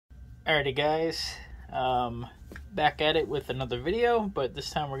Alrighty guys, back at it with another video, but this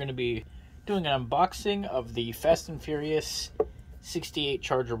time we're going to be doing an unboxing of the Fast and Furious 68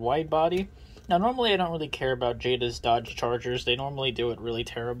 Charger widebody. Now normally I don't really care about Jada's Dodge Chargers, they normally do it really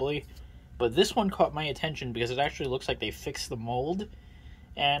terribly, but this one caught my attention because it actually looks like they fixed the mold,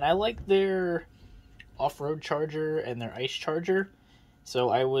 and I like their off-road charger and their ice charger, so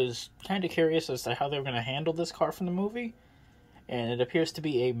I was kind of curious as to how they were going to handle this car from the movie. And it appears to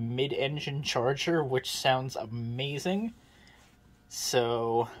be a mid-engine charger, which sounds amazing.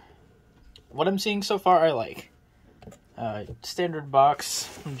 So, what I'm seeing so far, I like. Standard box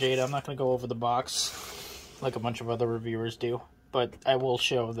from Jada. I'm not going to go over the box like a bunch of other reviewers do, but I will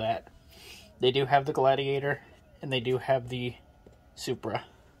show that they do have the Gladiator, and they do have the Supra.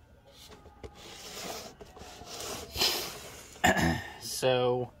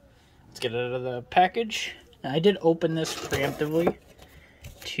 So, let's get it out of the package. Now, I did open this preemptively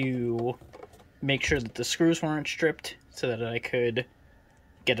to make sure that the screws weren't stripped so that I could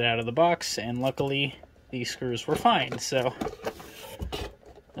get it out of the box, and luckily these screws were fine. So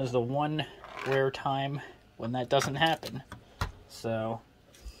there's the one rare time when that doesn't happen. So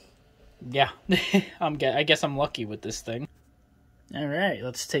yeah, I guess I'm lucky with this thing. Alright,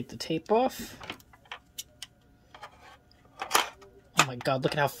 let's take the tape off. Oh my god,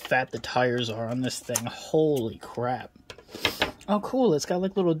 look at how fat the tires are on this thing. Holy crap. Oh cool, it's got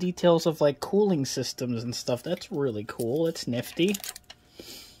like little details of like cooling systems and stuff. That's really cool. It's nifty.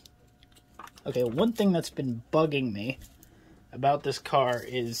 Okay, one thing that's been bugging me about this car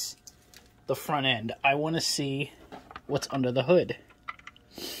is the front end. I want to see what's under the hood.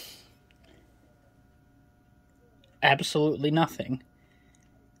 Absolutely nothing.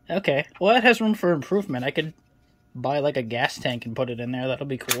 Okay, well that has room for improvement. I could buy like a gas tank and put it in there. That'll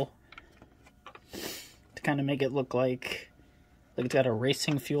be cool. To kind of make it look like it's got a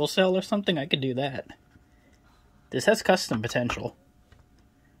racing fuel cell or something. I could do that. This has custom potential.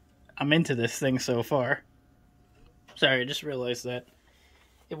 I'm into this thing so far. Sorry, I just realized that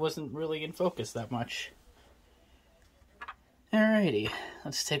it wasn't really in focus that much. Alrighty,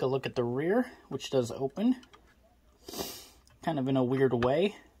 let's take a look at the rear, which does open. Kind of in a weird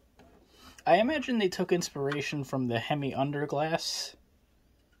way. I imagine they took inspiration from the Hemi underglass,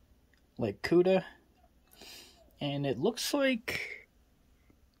 like Cuda, and it looks like,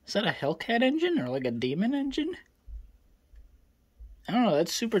 is that a Hellcat engine or like a Demon engine? I don't know, that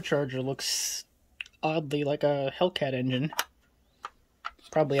supercharger looks oddly like a Hellcat engine.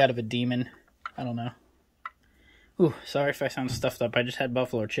 Probably out of a Demon, I don't know. Ooh, sorry if I sound stuffed up, I just had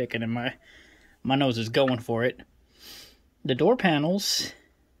buffalo chicken and my nose is going for it. The door panels,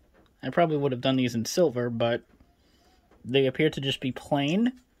 I probably would have done these in silver, but they appear to just be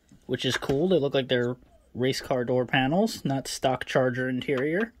plain, which is cool. They look like they're race car door panels, not stock Charger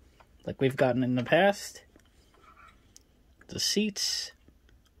interior, like we've gotten in the past. The seats,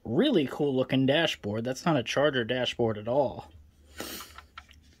 really cool looking dashboard. That's not a Charger dashboard at all.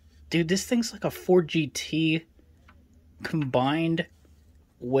 Dude, this thing's like a Ford GT combined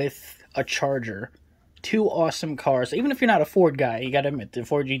with a Charger. Two awesome cars. Even if you're not a Ford guy, you gotta admit, the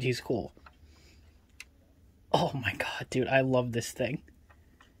Ford GT's cool. Oh my god, dude, I love this thing.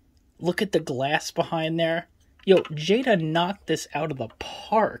 Look at the glass behind there. Yo, Jada knocked this out of the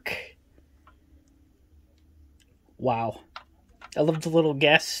park. Wow. I love the little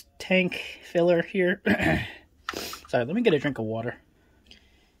gas tank filler here. Sorry, let me get a drink of water.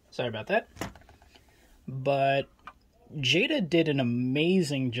 Sorry about that. But Jada did an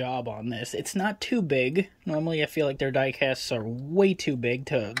amazing job on this. It's not too big. Normally I feel like their diecasts are way too big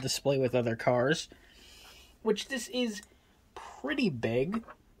to display with other cars. Which this is pretty big.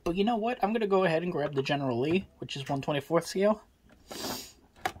 But you know what? I'm going to go ahead and grab the General Lee, which is 1/24th scale.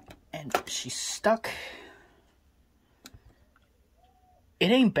 And she's stuck.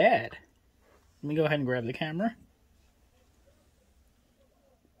 It ain't bad. Let me go ahead and grab the camera.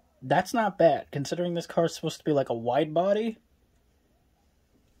 That's not bad, considering this car is supposed to be like a wide body.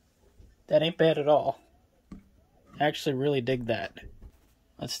 That ain't bad at all. I actually really dig that.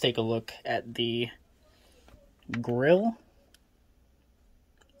 Let's take a look at the grille.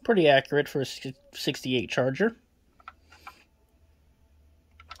 Pretty accurate for a 68 Charger.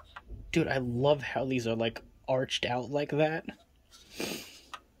 Dude, I love how these are like arched out like that.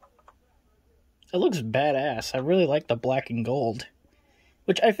 It looks badass. I really like the black and gold.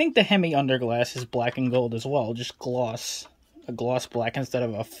 Which I think the Hemi underglass is black and gold as well, just gloss. A gloss black instead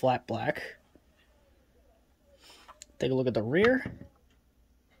of a flat black. Take a look at the rear.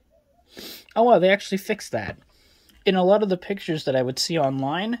 Oh wow, they actually fixed that. In a lot of the pictures that I would see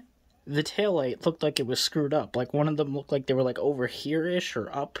online, the taillight looked like it was screwed up. Like one of them looked like they were like over here-ish or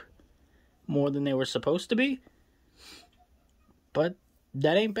up. more than they were supposed to be. But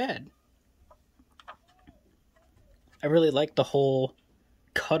that ain't bad. I really like the whole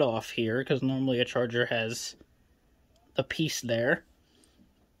cutoff here, because normally a charger has a piece there.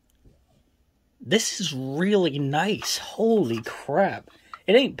 This is really nice. Holy crap.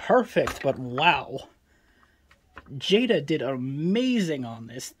 It ain't perfect, but wow. Jada did amazing on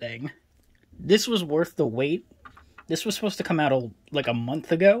this thing. This was worth the wait. This was supposed to come out like a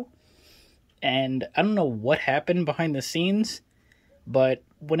month ago. And I don't know what happened behind the scenes, but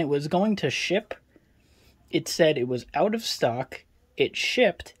when it was going to ship, it said it was out of stock, it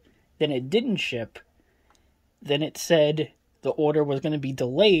shipped, then it didn't ship, then it said the order was going to be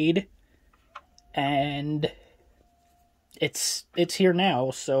delayed, and it's here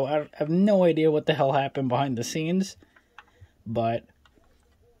now, so I have no idea what the hell happened behind the scenes, but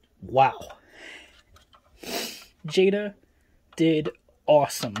wow. Jada did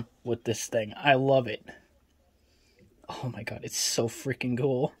awesome with this thing. I love it. Oh my god, it's so freaking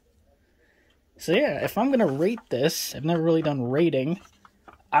cool. So yeah, if I'm going to rate this, I've never really done rating,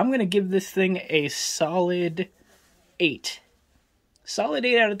 I'm going to give this thing a solid 8. Solid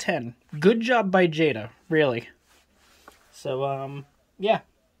 8 out of 10. Good job by Jada, really. So, yeah.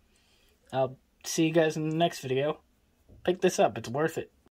 I'll see you guys in the next video. Pick this up, it's worth it.